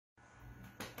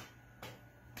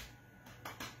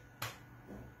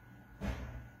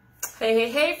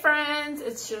Hey friends,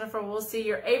 it's Jennifer Woolsey,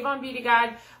 your Avon Beauty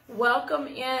Guide. Welcome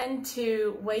in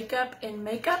to Wake Up and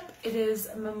Makeup. It is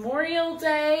Memorial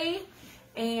Day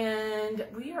and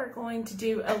we are going to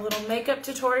do a little makeup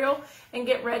tutorial and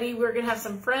get ready. We're going to have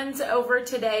some friends over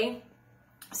today,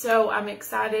 so I'm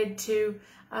excited to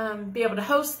be able to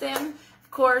host them.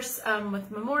 Of course, with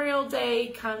Memorial Day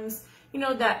comes,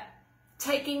 that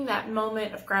taking that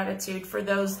moment of gratitude for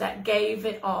those that gave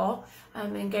it all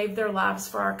and gave their lives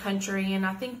for our country. And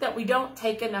I think that we don't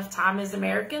take enough time as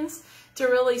Americans to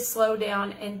really slow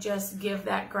down and just give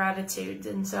that gratitude.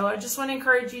 And so I just want to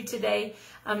encourage you today,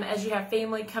 as you have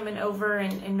family coming over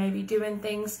and maybe doing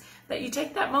things, that you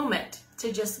take that moment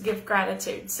to just give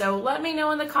gratitude. So let me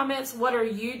know in the comments, what are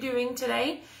you doing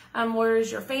today? Where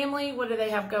is your family? What do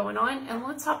they have going on? And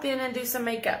let's hop in and do some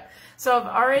makeup. So I've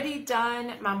already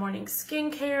done my morning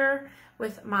skincare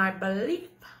with my Believe.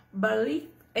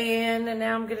 And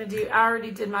now I'm going to do, I already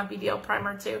did my BDL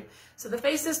primer too. So the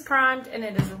face is primed and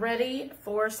it is ready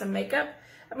for some makeup.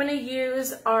 I'm going to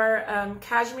use our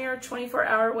Cashmere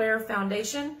 24-Hour Wear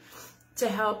Foundation to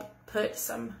help put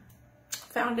some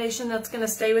foundation that's going to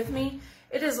stay with me.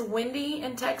 It is windy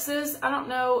in Texas. I don't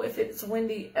know if it's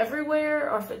windy everywhere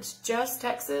or if it's just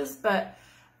Texas, but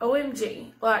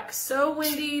OMG, like so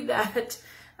windy that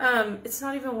it's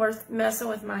not even worth messing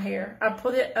with my hair. I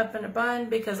put it up in a bun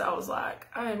because I was like,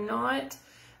 I am not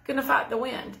gonna fight the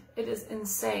wind. It is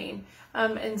insane.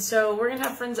 And so we're gonna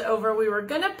have friends over. We were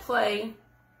gonna play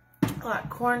like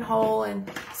cornhole and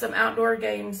some outdoor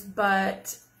games,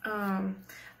 but I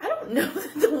don't know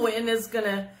that the wind is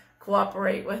gonna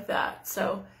cooperate with that.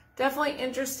 So definitely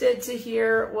interested to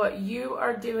hear what you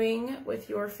are doing with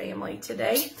your family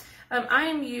today. I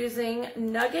am using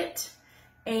Nugget,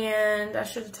 and I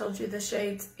should have told you the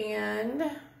shades, and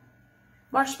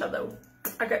Marshmallow.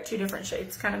 I got two different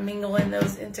shades, kind of mingling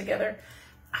those in together.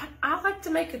 I like to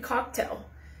make a cocktail.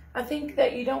 I think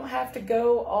that you don't have to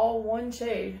go all one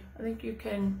shade. I think you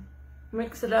can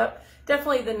mix it up.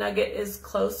 Definitely the Nugget is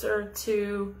closer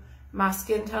to my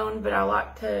skin tone, but I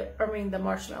like to, the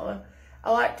Marshmallow.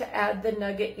 I like to add the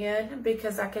Nugget in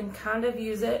because I can kind of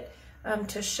use it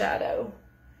to shadow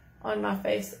on my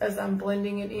face as I'm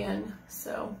blending it in.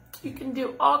 So you can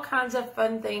do all kinds of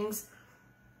fun things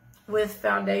with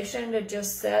foundation to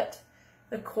just set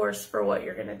the course for what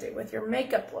you're gonna do with your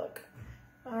makeup look.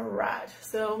 All right,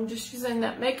 so I'm just using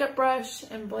that makeup brush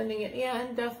and blending it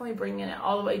in, definitely bringing it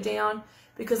all the way down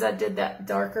because I did that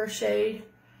darker shade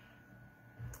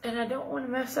and I don't want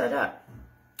to mess that up.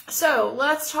 So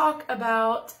let's talk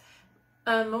about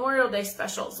Memorial Day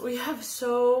specials. We have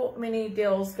so many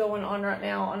deals going on right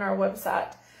now on our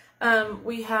website.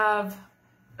 We have,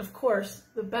 of course,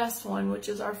 the best one, which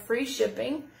is our free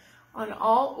shipping on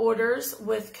all orders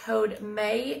with code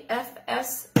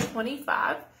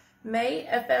MAYFS25.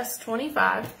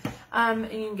 MAYFS25.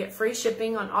 And you can get free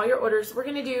shipping on all your orders. We're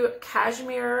going to do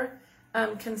Cashmere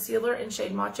Concealer in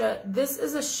shade Matcha. This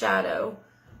is a shadow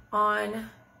on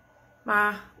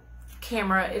my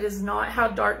camera. It is not how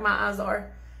dark my eyes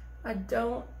are. I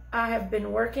have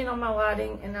been working on my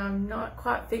lighting and I'm not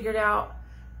quite figured out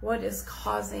what is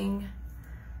causing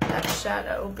that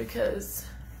shadow because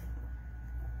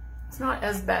it's not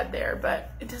as bad there,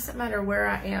 but it doesn't matter where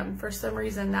I am. For some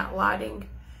reason that lighting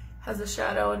has a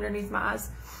shadow underneath my eyes.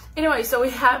 Anyway, so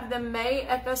we have the May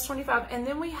FS25 and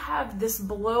then we have this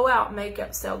blowout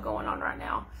makeup sale going on right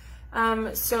now.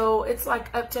 So it's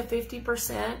like up to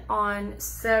 50%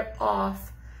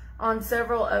 off on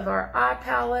several of our eye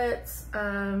palettes,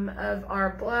 of our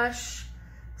blush.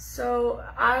 So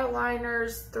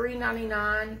eyeliners,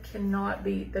 $3.99, cannot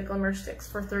beat the Glimmer Sticks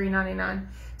for $3.99.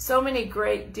 So many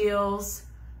great deals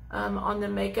on the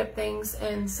makeup things.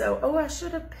 And so, oh, I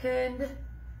should have pinned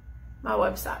my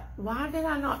website. Why did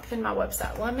I not pin my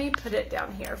website? Let me put it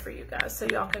down here for you guys so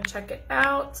y'all can check it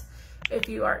out if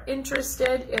you are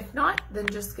interested. If not, then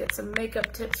just get some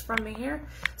makeup tips from me here.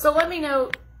 So let me know,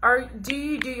 do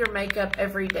you do your makeup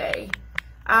every day?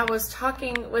 I was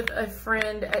talking with a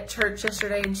friend at church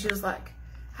yesterday and she was like,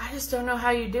 I just don't know how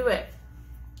you do it.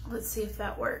 Let's see if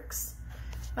that works.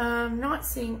 Not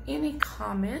seeing any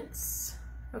comments.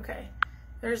 Okay,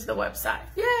 there's the website.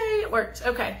 Yay, it worked.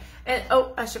 Okay, and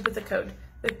oh, I should put the code.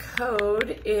 The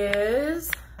code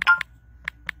is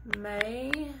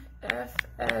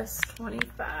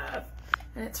MAYFS25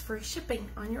 and it's free shipping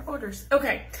on your orders.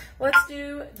 Okay, let's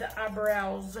do the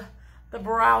eyebrows. The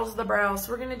brows.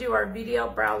 We're gonna do our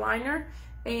VDL brow liner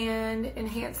and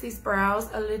enhance these brows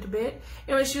a little bit.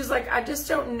 Anyway, she was like, I just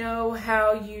don't know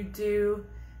how you do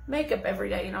makeup every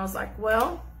day. And I was like,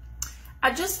 well,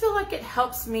 I just feel like it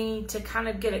helps me to kind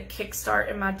of get a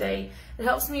kickstart in my day. It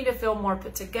helps me to feel more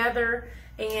put together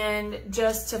and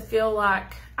just to feel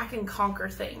like I can conquer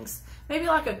things. Maybe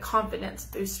like a confidence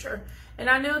booster. And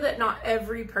I know that not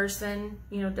every person,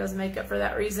 does makeup for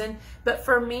that reason. But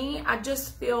for me, I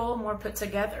just feel more put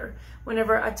together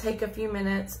whenever I take a few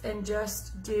minutes and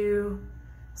just do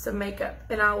some makeup.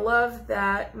 And I love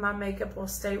that my makeup will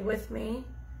stay with me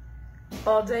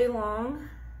all day long.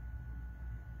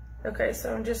 Okay,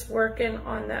 so I'm just working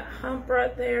on that hump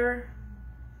right there.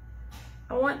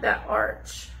 I want that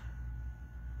arch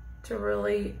to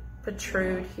really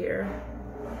protrude here.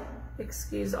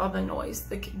 Excuse all the noise,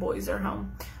 the boys are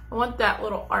home. I want that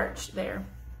little arch there.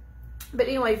 But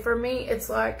anyway, for me, it's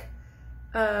like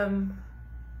a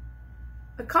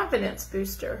confidence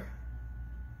booster.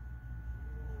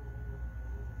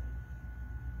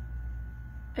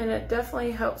 And it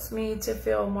definitely helps me to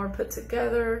feel more put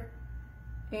together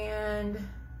and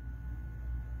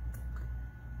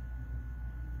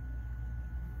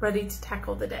ready to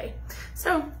tackle the day.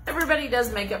 So everybody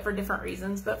does makeup for different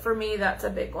reasons, but for me, that's a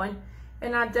big one.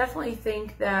 And I definitely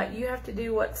think that you have to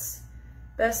do what's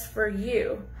best for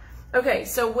you. Okay,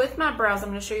 so with my brows, I'm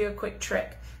gonna show you a quick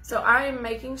trick. So I am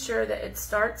making sure that it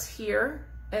starts here,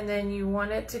 and then you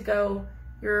want it to go,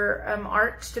 your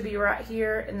arch to be right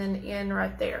here, and then end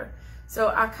right there. So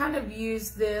I kind of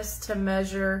use this to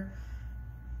measure,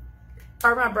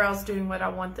 are my brows doing what I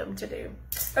want them to do?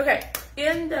 Okay,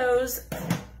 in those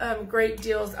great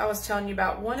deals I was telling you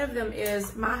about, one of them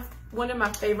is one of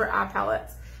my favorite eye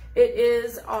palettes. It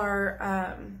is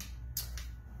our,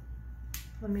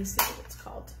 let me see what it's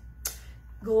called.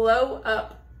 Glow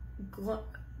Up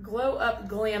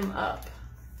Glam Up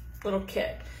little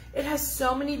kit. It has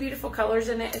so many beautiful colors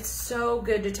in it. It's so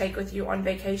good to take with you on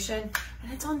vacation.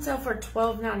 And it's on sale for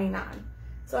 $12.99.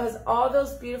 So it has all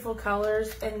those beautiful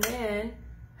colors, and then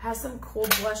has some cool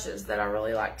blushes that I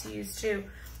really like to use too.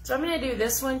 So I'm gonna do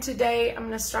this one today. I'm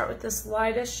gonna start with this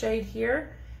lightest shade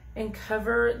here and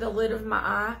cover the lid of my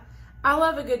eye. I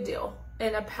love a good deal.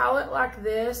 And a palette like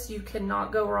this, you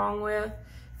cannot go wrong with.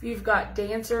 If you've got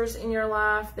dancers in your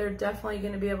life, they're definitely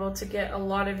gonna be able to get a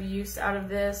lot of use out of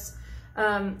this.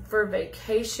 For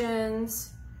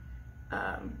vacations,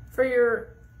 for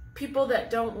your people that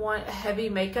don't want a heavy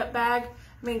makeup bag,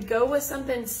 I mean, go with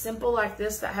something simple like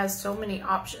this that has so many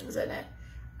options in it.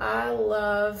 I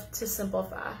love to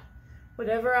simplify.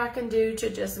 Whatever I can do to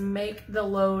just make the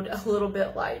load a little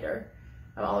bit lighter,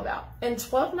 I'm all about. And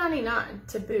 $12.99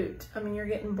 to boot. I mean, you're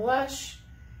getting blush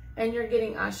and you're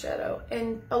getting eyeshadow.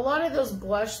 And a lot of those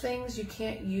blush things you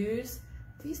can't use.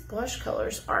 These blush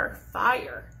colors are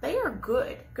fire. They are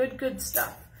good, good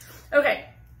stuff. Okay,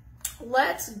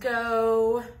 let's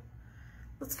go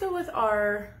with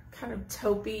our kind of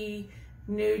taupey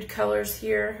nude colors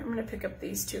here. I'm gonna pick up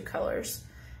these two colors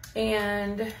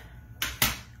and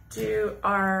do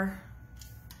our,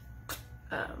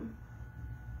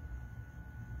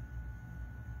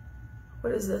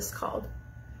 what is this called?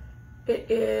 It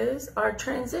is our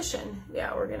transition.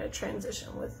 Yeah, we're gonna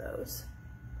transition with those.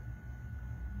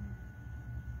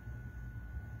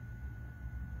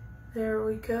 There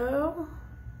we go.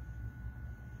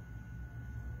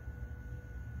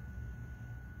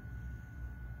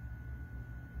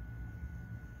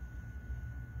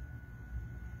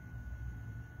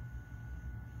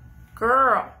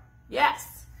 Girl,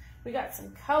 yes, we got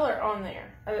some color on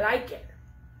there. I like it.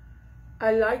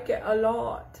 I like it a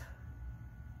lot.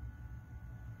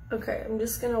 Okay, I'm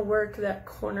just gonna work that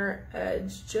corner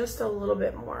edge just a little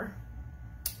bit more.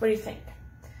 What do you think?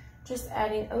 Just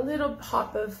adding a little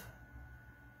pop of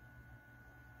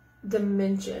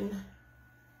dimension.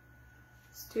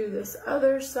 Let's do this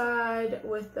other side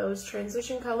with those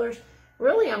transition colors.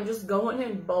 Really, I'm just going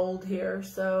in bold here,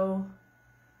 so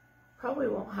probably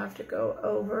won't have to go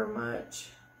over much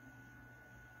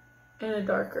in a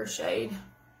darker shade.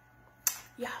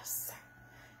 Yes,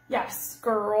 yes,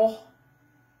 girl.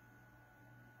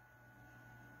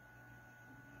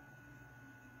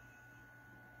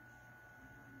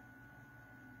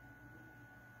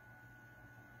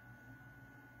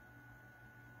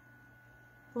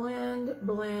 Blend,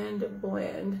 blend,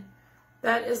 blend.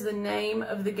 That is the name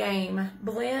of the game.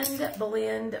 Blend,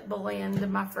 blend,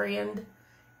 blend, my friend.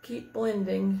 Keep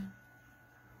blending.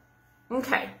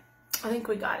 Okay, I think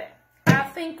we got it. I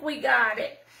think we got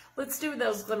it. Let's do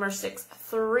those glimmer sticks.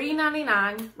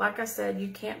 $3.99. Like I said, you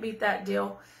can't beat that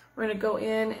deal. We're gonna go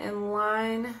in and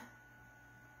line.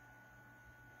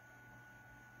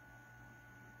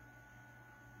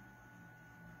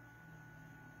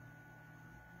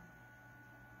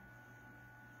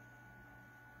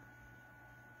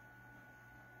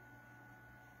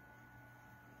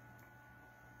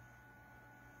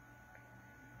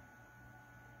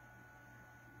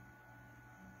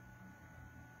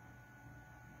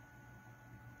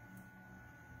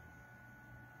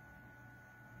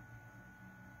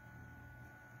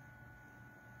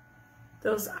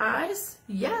 Those eyes,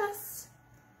 yes.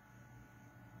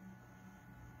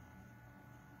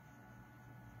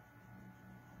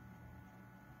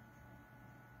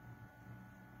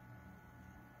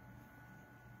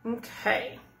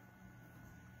 Okay.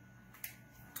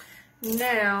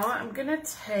 Now I'm gonna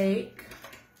take,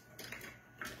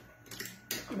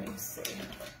 let me see.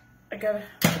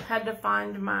 Had to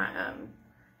find my, I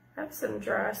have some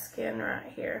dry skin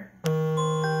right here. I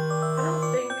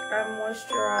don't think I'm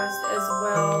moisturized as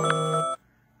well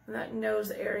in that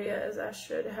nose area as I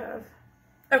should have.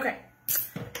 Okay,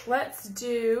 let's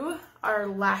do our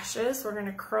lashes. We're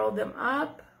gonna curl them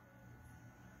up.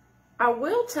 I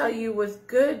will tell you, with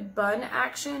good bun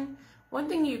action, one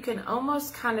thing you can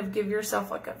almost kind of give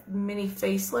yourself like a mini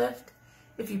facelift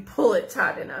if you pull it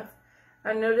tight enough.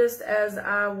 I noticed as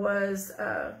I was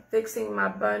fixing my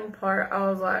bun part, I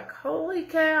was like, holy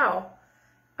cow,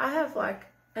 I have like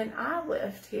an eye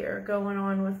lift here going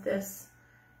on with this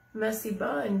messy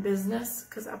bun business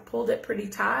because I pulled it pretty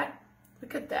tight.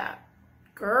 Look at that.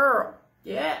 Girl,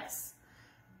 yes.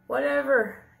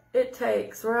 Whatever it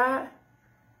takes, right?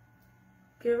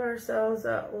 Give ourselves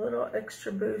a little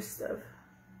extra boost of,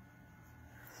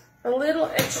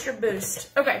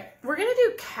 Okay, we're gonna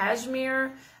do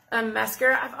Cashmere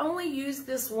mascara. I've only used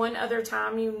this one other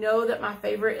time. You know that my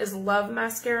favorite is Love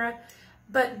Mascara,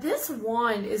 but this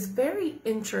wand is very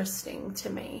interesting to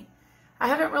me. I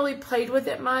haven't really played with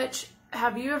it much.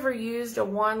 Have you ever used a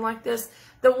wand like this?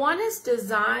 The wand is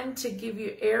designed to give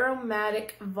you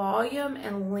aromatic volume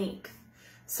and length.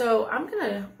 So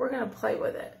we're gonna play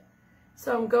with it.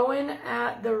 So I'm going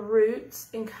at the roots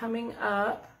and coming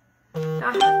up. I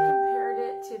have compared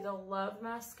it to the Love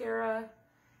Mascara,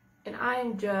 and I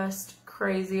am just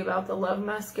crazy about the Love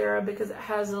Mascara because it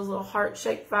has those little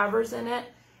heart-shaped fibers in it.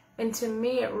 And to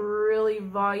me, it really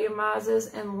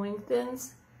volumizes and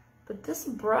lengthens. But this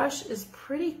brush is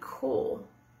pretty cool.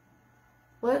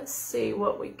 Let's see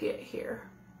what we get here.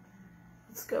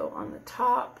 Let's go on the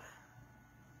top.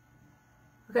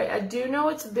 Okay, I do know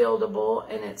it's buildable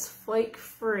and it's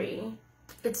flake-free.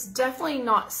 It's definitely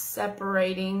not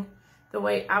separating the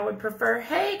way I would prefer.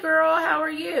 Hey girl, how are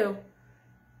you?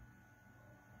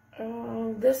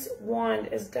 This wand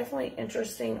is definitely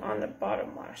interesting on the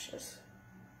bottom lashes.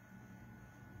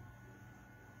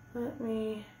 Let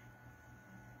me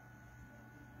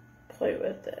play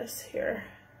with this here.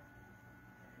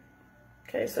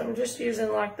 Okay, so I'm just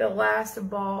using like the last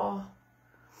ball.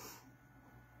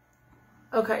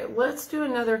 Okay, let's do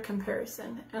another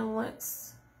comparison and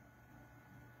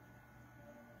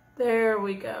there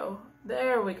we go.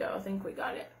 There we go. I think we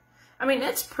got it. I mean,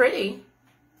 it's pretty.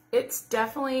 It's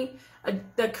definitely,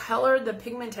 the color, the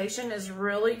pigmentation is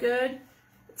really good.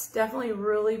 It's definitely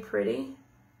really pretty.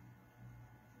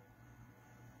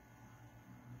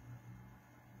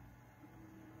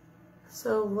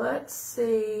 So let's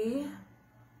see.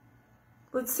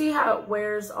 Let's see how it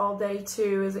wears all day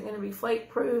too. Is it going to be flake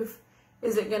proof?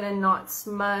 Is it going to not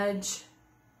smudge?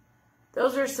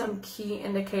 Those are some key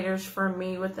indicators for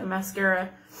me with the mascara.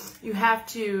 You have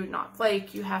to not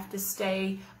flake. You have to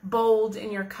stay bold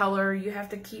in your color. You have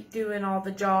to keep doing all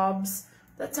the jobs.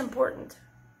 That's important.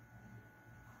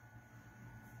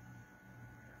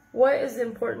 What is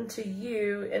important to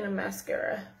you in a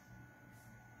mascara?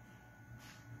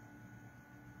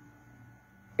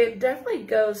 It definitely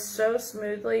goes so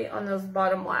smoothly on those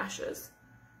bottom lashes.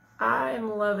 I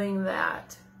am loving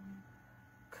that.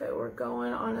 Okay, we're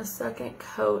going on a second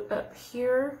coat up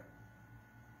here.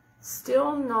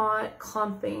 Still not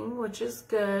clumping, which is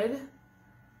good.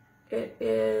 It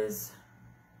is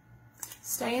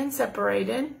staying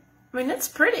separated. I mean, it's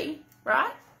pretty,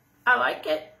 right? I like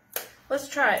it. Let's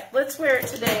try it. Let's wear it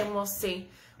today and we'll see.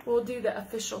 We'll do the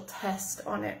official test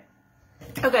on it.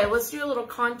 Okay, let's do a little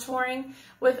contouring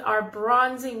with our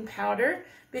bronzing powder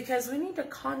because we need to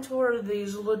contour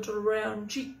these little round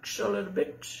cheeks a little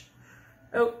bit.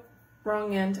 Oh,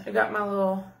 wrong end. I got my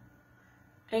little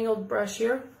angled brush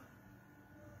here.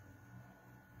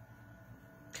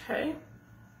 Okay.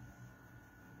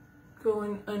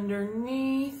 Going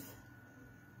underneath.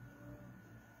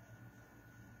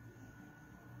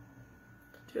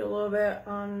 Do a little bit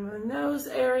on the nose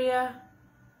area.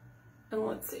 And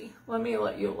let's see. Let me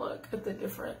let you look at the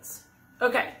difference.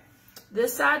 Okay.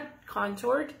 This side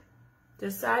contoured.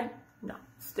 This side, no,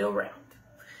 still round.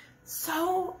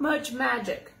 So much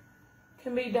magic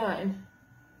can be done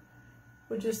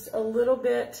with just a little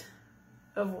bit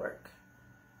of work.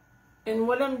 And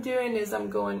what I'm doing is I'm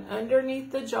going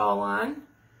underneath the jawline.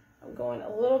 I'm going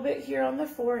a little bit here on the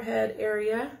forehead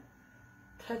area,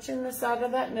 touching the side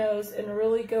of that nose and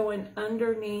really going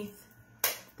underneath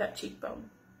that cheekbone.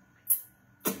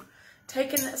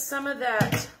 taking some of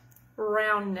that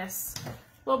roundness,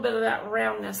 a little bit of that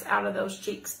roundness out of those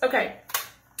cheeks. Okay,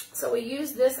 so we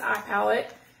use this eye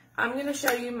palette. I'm going to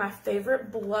show you my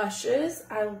favorite blushes.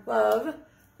 I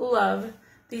love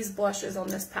these blushes on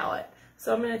this palette.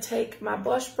 So I'm going to take my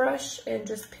blush brush and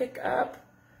just pick up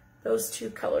those two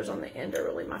colors on the end are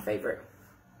really my favorite.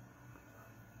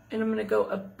 And I'm going to go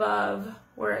above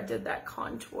where I did that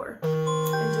contour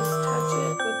and just touch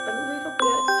it with a little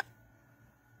bit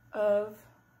of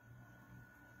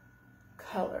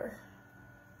color.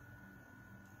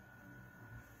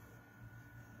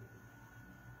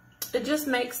 It just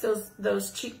makes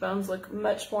those cheekbones look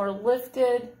much more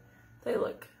lifted. They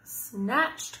look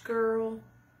snatched, girl.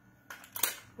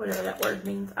 Whatever that word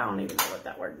means. I don't even know what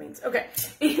that word means. Okay,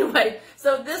 anyway,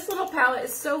 so this little palette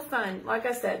is so fun. Like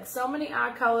I said, so many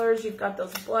eye colors. You've got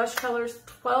those blush colors,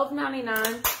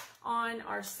 $12.99 on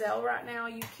our sale right now.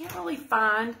 You can't really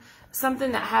find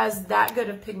something that has that good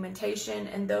of pigmentation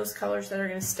and those colors that are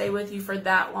going to stay with you for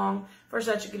that long for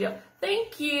such a good deal.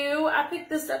 Thank you. I picked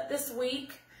this up this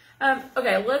week.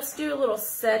 Okay, let's do a little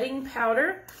setting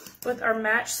powder with our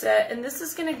match set. And this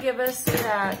is going to give us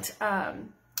that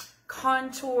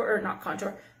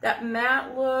that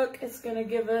matte look. It's going to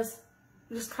give us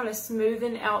just kind of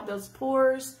smoothing out those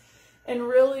pores and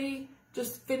really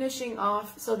just finishing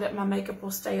off so that my makeup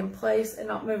will stay in place and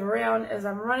not move around as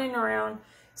I'm running around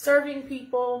serving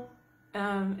people.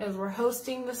 As we're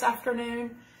hosting this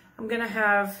afternoon, I'm going to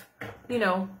have, you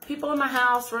know, people in my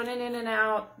house running in and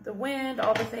out, the wind,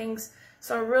 all the things.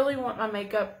 So I really want my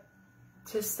makeup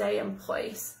to stay in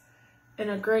place. And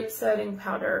a great setting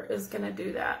powder is going to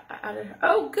do that.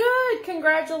 Oh, good.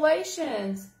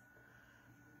 Congratulations.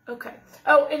 Okay.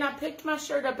 Oh, and I picked my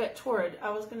shirt up at Torrid.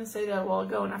 I was going to say that a while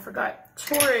ago and I forgot.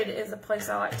 Torrid is a place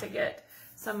I like to get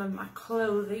some of my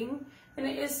clothing. And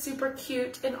it is super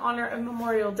cute in honor of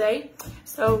Memorial Day.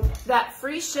 So that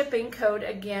free shipping code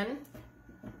again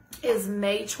is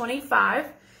May 25.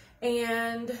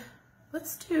 And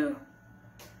let's do,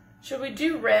 should we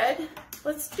do red?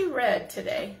 Let's do red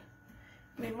today.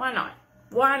 I mean, why not?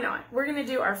 Why not? We're going to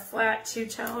do our flat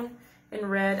two-tone in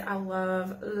red. I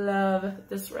love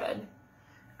this red.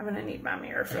 I'm going to need my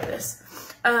mirror for this.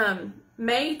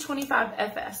 May 25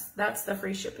 FS. That's the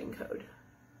free shipping code.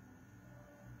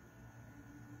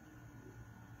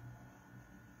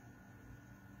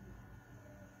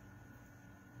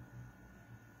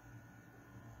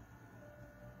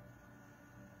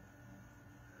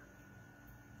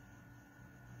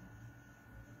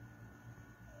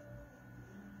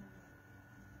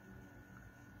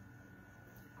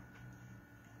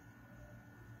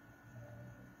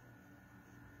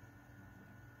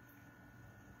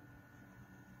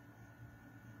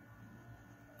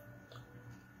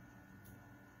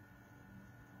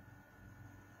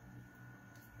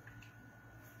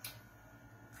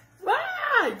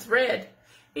 It's red.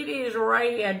 It is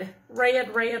red.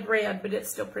 Red, but it's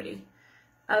still pretty.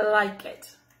 I like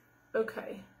it.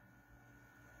 Okay.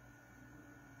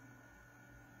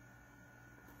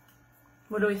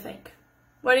 What do we think?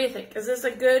 What do you think? Is this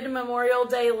a good Memorial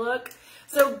Day look?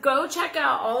 So go check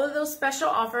out all of those special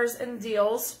offers and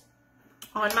deals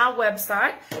on my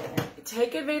website.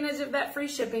 Take advantage of that free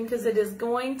shipping because it is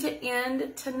going to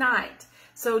end tonight.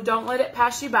 So don't let it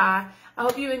pass you by. I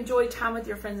hope you enjoy time with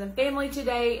your friends and family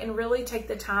today and really take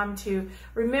the time to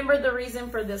remember the reason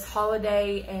for this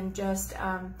holiday and just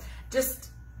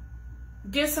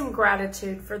give some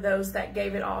gratitude for those that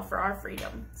gave it all for our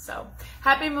freedom. So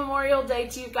happy Memorial Day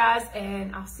to you guys,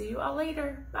 and I'll see you all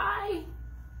later. Bye.